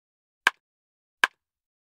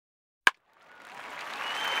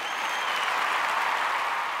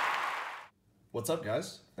What's up,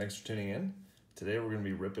 guys? Thanks for tuning in. Today we're going to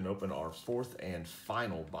be ripping open our fourth and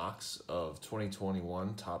final box of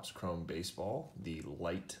 2021 Topps Chrome Baseball, the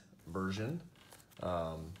Lite version.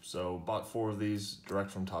 So bought 4 of these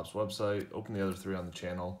direct from Topps website, opened the other 3 on the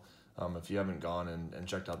channel. If you haven't gone and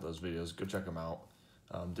checked out those videos, go check them out.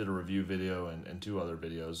 Did a review video and 2 other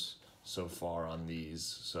videos so far on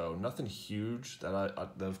these. So nothing huge that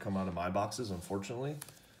have come out of my boxes, unfortunately.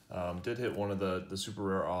 Did hit one of the super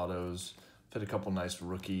rare autos. Hit a couple nice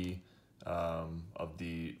rookies of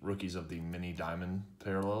the mini diamond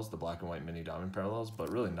parallels, the black and white mini diamond parallels,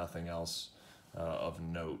 but really nothing else of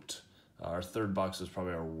note. Our third box is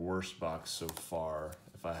probably our worst box so far,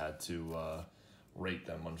 if I had to rate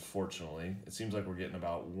them, unfortunately. It seems like we're getting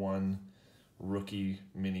about 1 rookie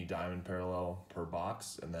mini diamond parallel per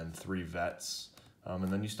box, and then 3 vets.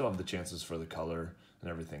 And then you still have the chances for the color and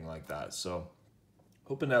everything like that. So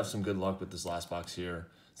hoping to have some good luck with this last box here,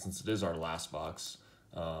 since it is our last box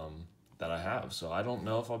that I have. So I don't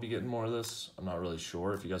know if I'll be getting more of this. I'm not really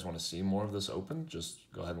sure. If you guys want to see more of this open, just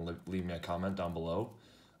go ahead and leave me a comment down below.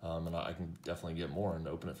 And I can definitely get more and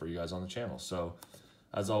open it for you guys on the channel. So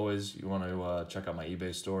as always, you want to check out my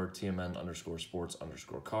eBay store,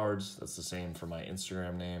 TMN_sports_cards. That's the same for my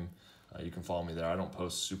Instagram name. You can follow me there. I don't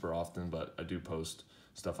post super often, but I do post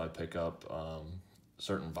stuff I pick up.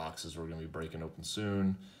 Certain boxes we're going to be breaking open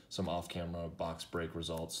soon, some off-camera box break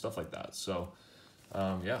results, stuff like that. So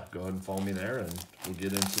yeah, go ahead and follow me there, and we'll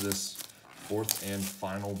get into this fourth and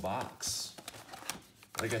final box.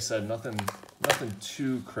 Like I said, nothing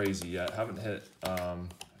too crazy yet. Haven't hit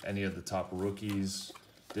any of the top rookies.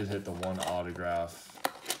 Did hit the 1 autograph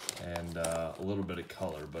and a little bit of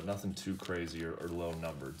color, but nothing too crazy or low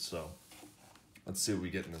numbered. So let's see what we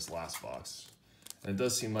get in this last box. And it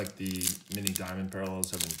does seem like the mini diamond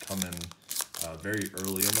parallels have been coming very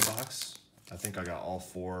early in the box. I think I got all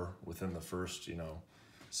 4 within the first,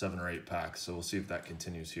 7 or 8 packs. So we'll see if that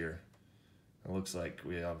continues here. It looks like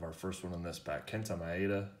we have our first one in this pack. Kenta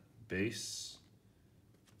Maeda base.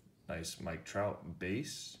 Nice Mike Trout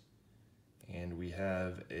base. And we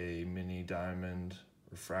have a mini diamond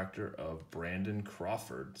refractor of Brandon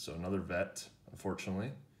Crawford. So another vet,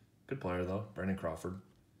 unfortunately. Good player though, Brandon Crawford.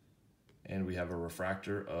 And we have a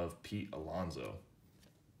refractor of Pete Alonso.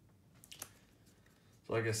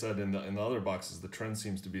 So like I said, in the other boxes, the trend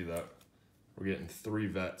seems to be that we're getting 3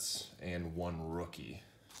 vets and 1 rookie.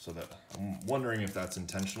 So that I'm wondering if that's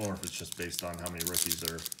intentional or if it's just based on how many rookies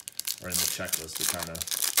are in the checklist. It kind of,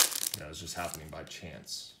 is just happening by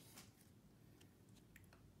chance.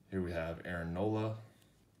 Here we have Aaron Nola,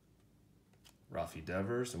 Rafi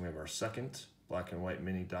Devers, and we have our second black and white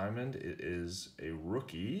mini diamond. It is a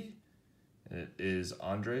rookie. And it is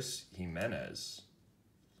Andres Jimenez.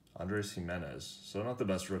 Andres Jimenez. So not the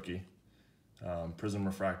best rookie. Prism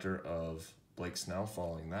refractor of Blake Snell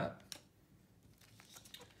following that.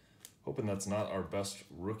 Hoping that's not our best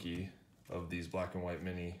rookie of these black and white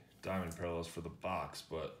mini diamond parallels for the box,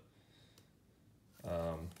 but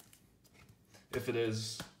if it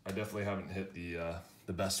is, I definitely haven't hit the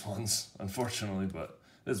best ones, unfortunately, but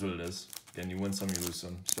it is what it is. Again, you win some, you lose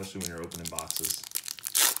some, especially when you're opening boxes.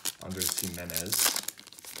 Andres Jimenez.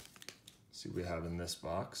 See what we have in this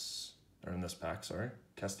box, or in this pack, sorry.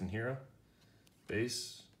 Keston Hiura,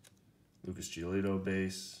 base. Lucas Giolito,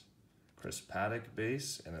 base. Chris Paddock,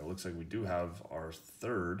 base. And it looks like we do have our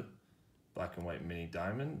third black and white mini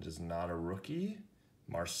diamond. It is not a rookie.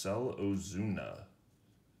 Marcell Ozuna.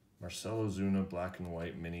 Marcell Ozuna, black and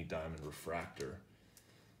white mini diamond refractor.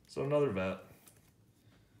 So another vet.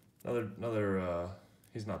 Another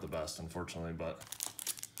he's not the best, unfortunately, but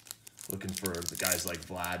looking for the guys like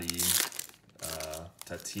Vladdy,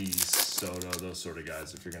 Tatis, Soto, those sort of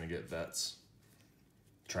guys if you're going to get vets.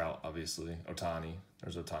 Trout, obviously. Ohtani.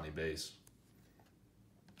 There's Ohtani base.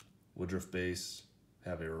 Woodruff base.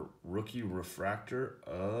 Have a rookie refractor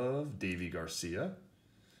of Davy Garcia,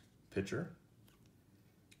 pitcher.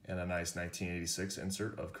 And a nice 1986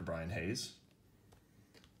 insert of Ke'Bryan Hayes.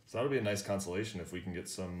 So that'll be a nice consolation if we can get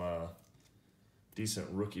some decent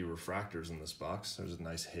rookie refractors in this box. There's a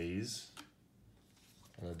nice Hayes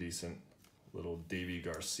and a decent little Davy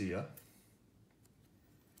Garcia.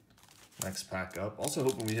 Next pack up. Also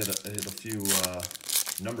hoping we hit a few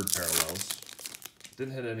numbered parallels.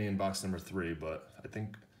 Didn't hit any in box number 3, but I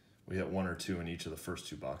think we hit 1 or 2 in each of the first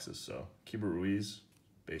 2 boxes. So Keibert Ruiz,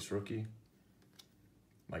 base rookie.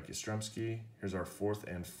 Mike Yastrzemski. Here's our 4th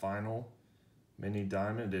and final mini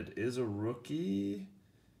diamond. It is a rookie.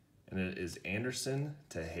 And it is Anderson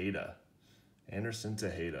Tejeda. Anderson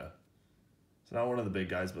Tejeda. So not one of the big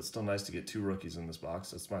guys, but still nice to get 2 rookies in this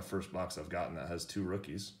box. That's my first box I've gotten that has 2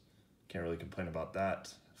 rookies. Can't really complain about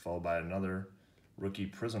that. Followed by another rookie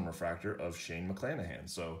prism refractor of Shane McClanahan.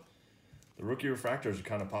 So the rookie refractors are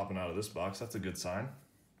kind of popping out of this box. That's a good sign.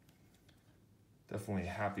 Definitely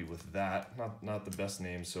happy with that. Not the best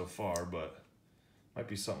name so far, but might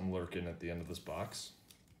be something lurking at the end of this box.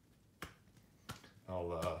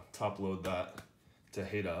 I'll top load that to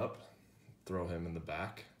Hada up, throw him in the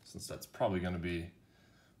back, since that's probably going to be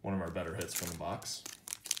one of our better hits from the box.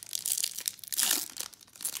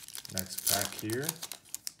 Next pack here,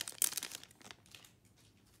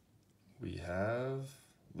 we have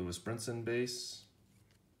Lewis Brinson base,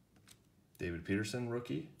 David Peterson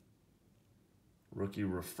rookie, rookie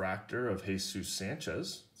refractor of Jesus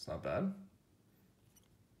Sanchez, it's not bad,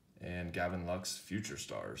 and Gavin Lux Future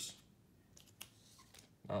Stars.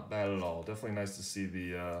 Not bad at all. Definitely nice to see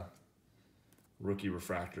the rookie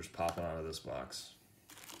refractors popping out of this box.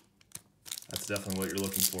 That's definitely what you're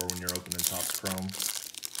looking for when you're opening Topps Chrome,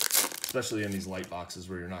 especially in these light boxes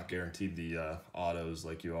where you're not guaranteed the autos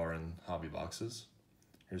like you are in hobby boxes.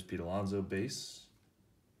 Here's Pete Alonso base.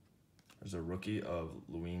 There's a rookie of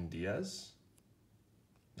Luis Diaz.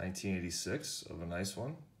 1986 of a nice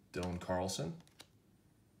one, Dylan Carlson.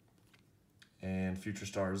 And Future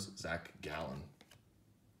Stars, Zach Gallen.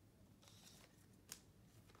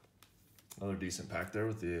 Another decent pack there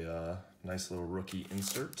with the nice little rookie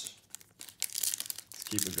insert. Let's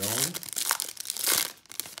keep it going.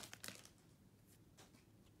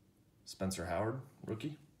 Spencer Howard,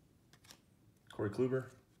 rookie. Corey Kluber,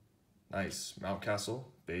 nice. Mountcastle,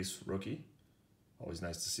 base rookie. Always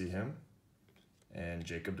nice to see him. And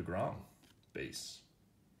Jacob deGrom, base.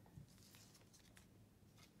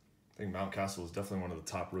 I think Mountcastle is definitely one of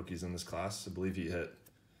the top rookies in this class. I believe he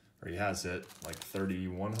has hit like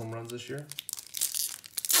 31 home runs this year.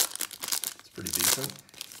 It's pretty decent.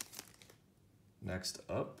 Next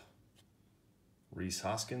up, Rhys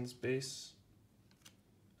Hoskins base,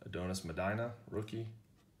 Adonis Medina rookie,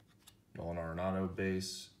 Nolan Arenado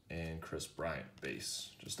base, and Chris Bryant base.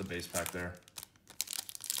 Just a base pack there.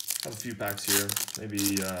 Have a few packs here,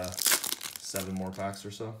 maybe 7 more packs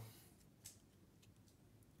or so.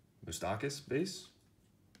 Moustakas base,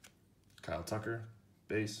 Kyle Tucker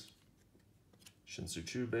base, Shin-Soo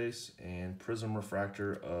Choo base, and Prism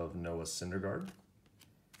Refractor of Noah Syndergaard.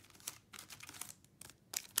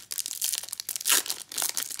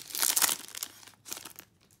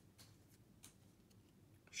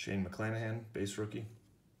 Shane McClanahan, base rookie,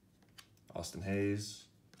 Austin Hayes,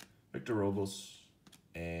 Victor Robles,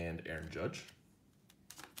 and Aaron Judge.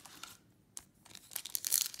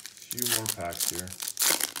 A few more packs here.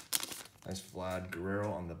 Nice Vlad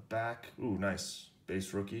Guerrero on the back. Ooh, nice.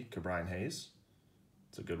 Base rookie, Ke'Bryan Hayes.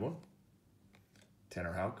 It's a good one.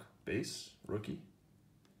 Tanner Houck, base rookie.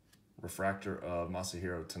 Refractor of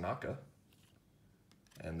Masahiro Tanaka.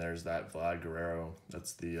 And there's that Vlad Guerrero.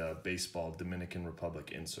 That's the baseball Dominican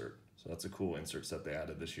Republic insert. So that's a cool insert set they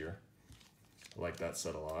added this year. I like that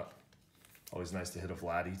set a lot. Always nice to hit a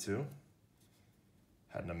Vladdy too.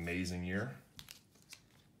 Had an amazing year.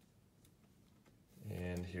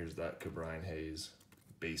 And here's that Ke'Bryan Hayes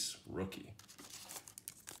base rookie.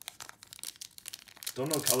 Don't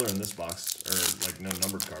know color in this box, or like no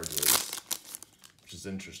numbered cards at least, which is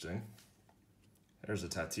interesting. There's a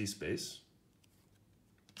Tatis base.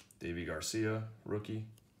 Davey Garcia rookie.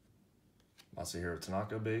 Masahiro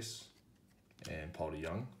Tanaka base. And Paul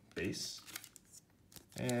DeYoung base.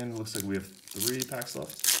 And looks like we have 3 packs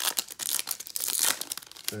left.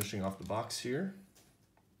 Finishing off the box here,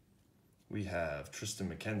 we have Tristan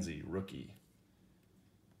McKenzie, rookie.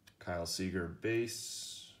 Kyle Seager,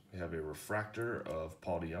 base. We have a refractor of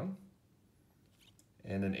Paul DeYoung.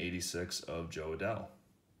 And an 86 of Joe Adell.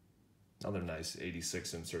 Another nice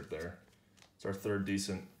 86 insert there. It's our 3rd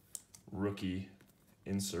decent rookie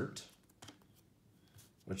insert,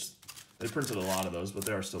 which they printed a lot of those, but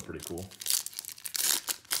they are still pretty cool.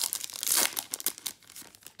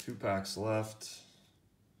 2 packs left.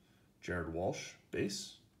 Jared Walsh,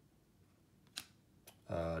 base.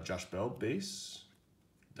 Josh Bell, base.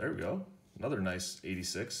 There we go. Another nice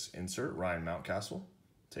 86 insert, Ryan Mountcastle.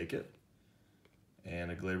 Take it.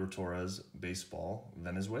 And a Gleyber Torres baseball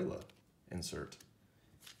Venezuela insert.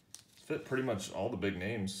 Fit pretty much all the big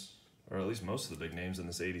names, or at least most of the big names in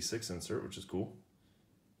this 86 insert, which is cool.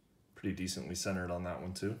 Pretty decently centered on that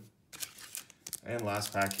one too. And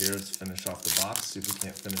last pack here, let's finish off the box, see if we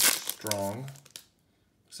can't finish strong.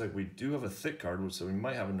 Looks like we do have a thick card, so we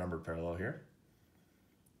might have a numbered parallel here.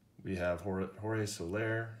 We have Jorge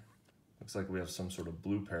Soler. Looks like we have some sort of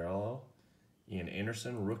blue parallel. Ian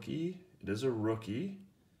Anderson, rookie. It is a rookie.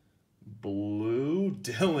 Blue,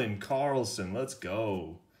 Dylan Carlson. Let's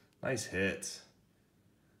go. Nice hit.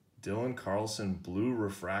 Dylan Carlson blue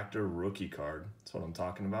refractor rookie card. That's what I'm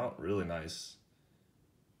talking about. Really nice.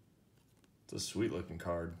 It's a sweet looking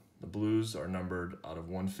card. The blues are numbered out of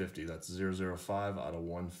 150. That's 005 out of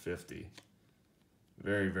 150.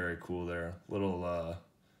 Very, very cool there. Little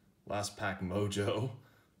last pack Mojo,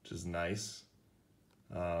 which is nice.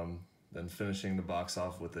 Then finishing the box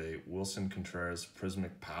off with a Wilson Contreras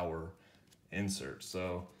Prismatic Power insert.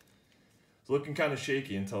 So it's looking kind of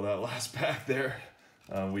shaky until that last pack there.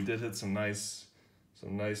 We did hit some nice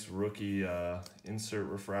rookie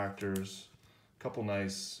insert refractors, a couple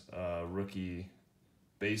nice rookie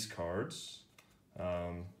base cards.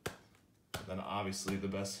 Then obviously the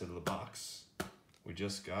best hit of the box we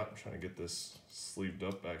just got. I'm trying to get this sleeved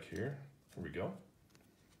up back here. Here we go.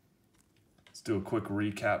 Let's do a quick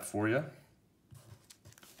recap for you.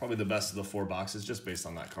 Probably the best of the 4 boxes just based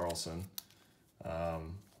on that Carlson. I'll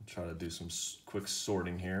try to do some quick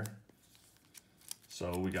sorting here.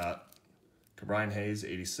 So we got Ke'Bryan Hayes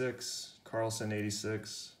 86, Carlson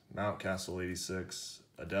 86, Mountcastle 86,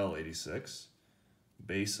 Adele 86,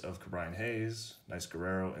 base of Ke'Bryan Hayes, nice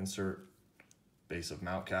Guerrero insert, base of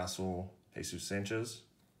Mountcastle, Jesus Sanchez,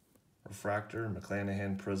 refractor,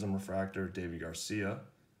 McClanahan Prism refractor, Davy Garcia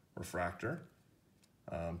refractor.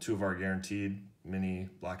 2 of our guaranteed mini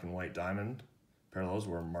black and white diamond parallels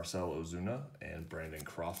were Marcell Ozuna and Brandon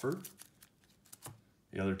Crawford.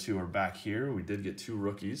 The other 2 are back here. We did get 2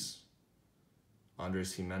 rookies,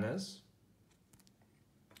 Andres Jimenez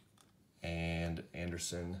and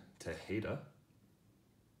Anderson Tejeda.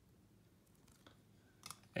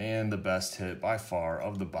 And the best hit by far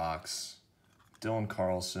of the box, Dylan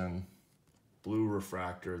Carlson, blue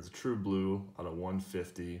refractor, the true blue out of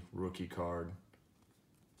 150 rookie card.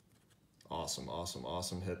 Awesome, awesome,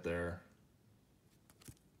 awesome hit there.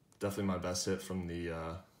 Definitely my best hit from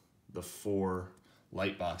the 4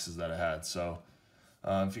 light boxes that I had. So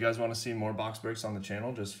if you guys want to see more box breaks on the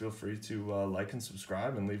channel, just feel free to like and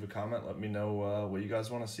subscribe and leave a comment. Let me know what you guys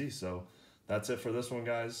want to see. So that's it for this one,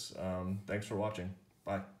 guys. Thanks for watching.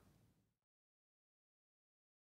 Bye.